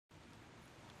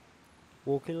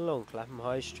Walking along Clapham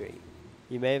High Street,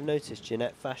 you may have noticed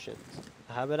Jeannette Fashions,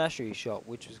 a haberdashery shop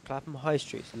which was Clapham High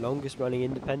Street's longest running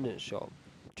independent shop,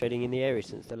 trading in the area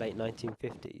since the late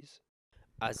 1950s.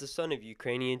 As the son of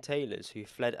Ukrainian tailors who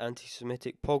fled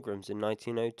anti-Semitic pogroms in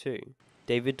 1902,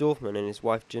 David Dorfman and his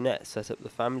wife Jeannette set up the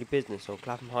family business on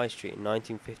Clapham High Street in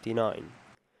 1959.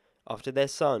 After their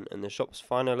son and the shop's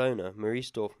final owner, Maurice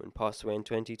Dorfman, passed away in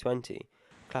 2020,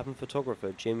 Clapham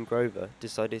photographer Jim Grover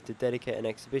decided to dedicate an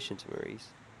exhibition to Maurice,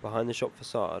 behind the shop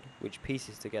facade, which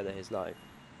pieces together his life.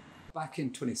 Back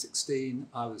in 2016,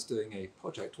 I was doing a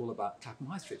project all about Clapham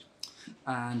High Street,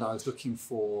 and I was looking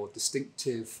for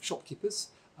distinctive shopkeepers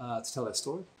to tell their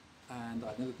story. And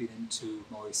I'd never been into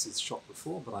Maurice's shop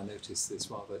before, but I noticed this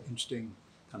rather interesting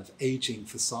kind of aging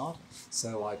facade.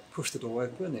 So I pushed the door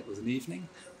open, it was an evening,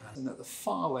 and at the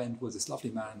far end was this lovely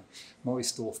man,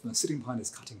 Maurice Dorfman, sitting behind his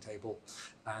cutting table.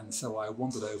 And so I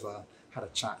wandered over, had a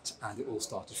chat, and it all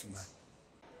started from there.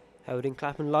 Held in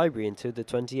Clapham Library until the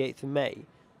 28th of May,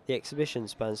 the exhibition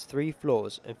spans 3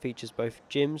 floors and features both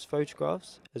Jim's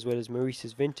photographs as well as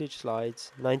Maurice's vintage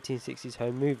slides, 1960s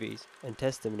home movies and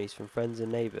testimonies from friends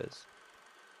and neighbours.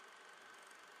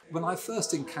 When I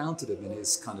first encountered him in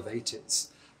his kind of 80s,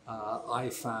 I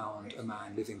found a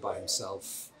man living by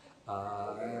himself,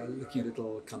 looking a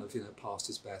little kind of, past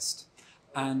his best.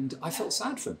 And I felt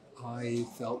sad for him. I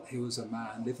felt he was a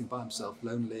man living by himself,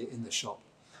 lonely in the shop.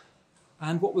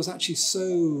 And what was actually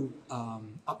so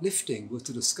uplifting was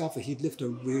to discover he'd lived a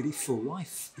really full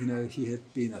life. He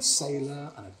had been a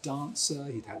sailor and a dancer,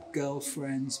 he'd had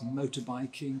girlfriends,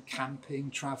 motorbiking,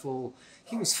 camping, travel.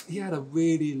 He had a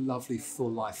really lovely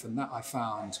full life, and that I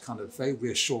found kind of very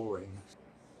reassuring.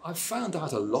 I've found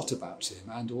out a lot about him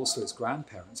and also his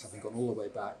grandparents, having gone all the way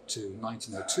back to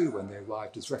 1902 when they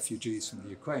arrived as refugees from the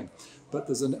Ukraine. But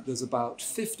there's about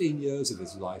 15 years of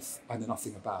his life I know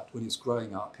nothing about. When he was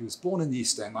growing up, he was born in the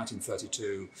East End,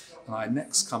 1932, and I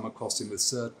next come across him with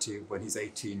certainty when he's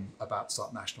 18, about to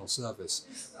start national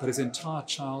service. But his entire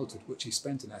childhood, which he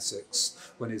spent in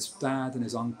Essex, when his dad and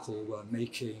his uncle were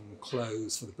making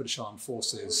clothes for the British Armed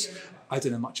Forces, I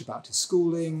don't know much about his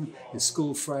schooling, his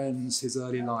school friends, his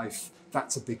early life.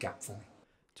 That's a big gap for me.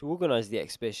 To organise the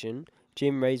exhibition,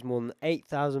 Jim raised more than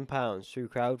 £8,000 through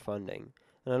crowdfunding,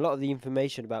 and a lot of the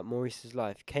information about Maurice's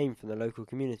life came from the local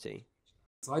community.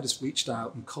 So I just reached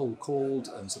out and cold called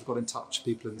and sort of got in touch with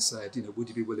people and said, would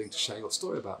you be willing to share your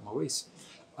story about Maurice?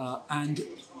 And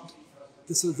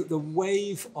the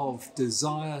wave of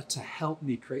desire to help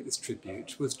me create this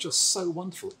tribute was just so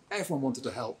wonderful. Everyone wanted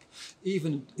to help.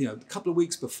 Even a couple of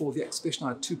weeks before the exhibition, I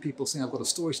had 2 people saying, I've got a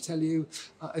story to tell you.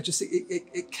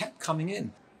 It kept coming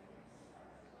in.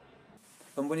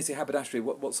 And when you say haberdashery,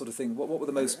 what sort of thing? What were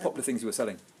the most popular things you were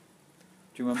selling? Do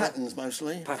you remember? Patterns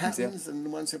mostly. Patterns, yeah. And the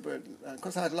ones that were,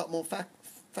 because I had a lot more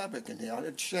fabric in here.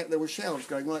 There were shelves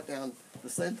going right down the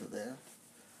centre there.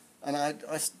 And I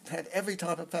had every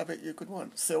type of fabric you could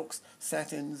want. Silks,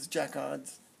 satins,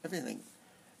 jacquards, everything.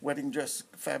 Wedding dress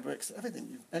fabrics,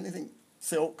 everything. Anything,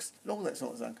 silks, all that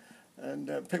sort of thing.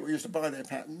 And people used to buy their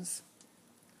patterns,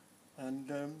 and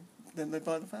then they'd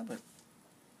buy the fabric.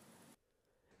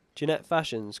 Jeannette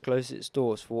Fashions closed its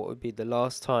doors for what would be the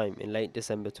last time in late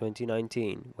December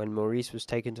 2019 when Maurice was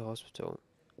taken to hospital.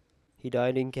 He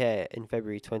died in care in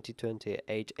February 2020 at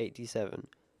age 87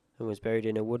 and was buried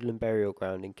in a woodland burial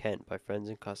ground in Kent by friends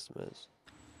and customers.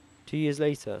 2 years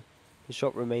later, the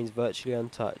shop remains virtually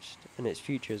untouched and its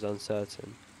future is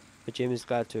uncertain, but Jim is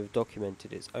glad to have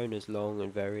documented its owner's long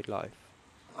and varied life.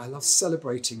 I love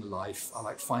celebrating life. I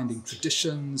like finding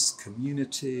traditions,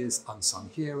 communities, unsung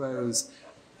heroes,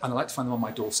 and I like to find them on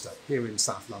my doorstep here in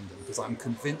South London because I'm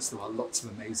convinced there are lots of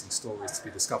amazing stories to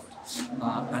be discovered.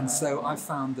 And so I've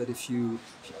found that if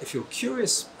you're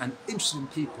curious and interested in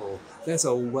people, there's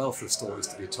a wealth of stories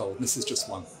to be told, and this is just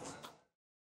one.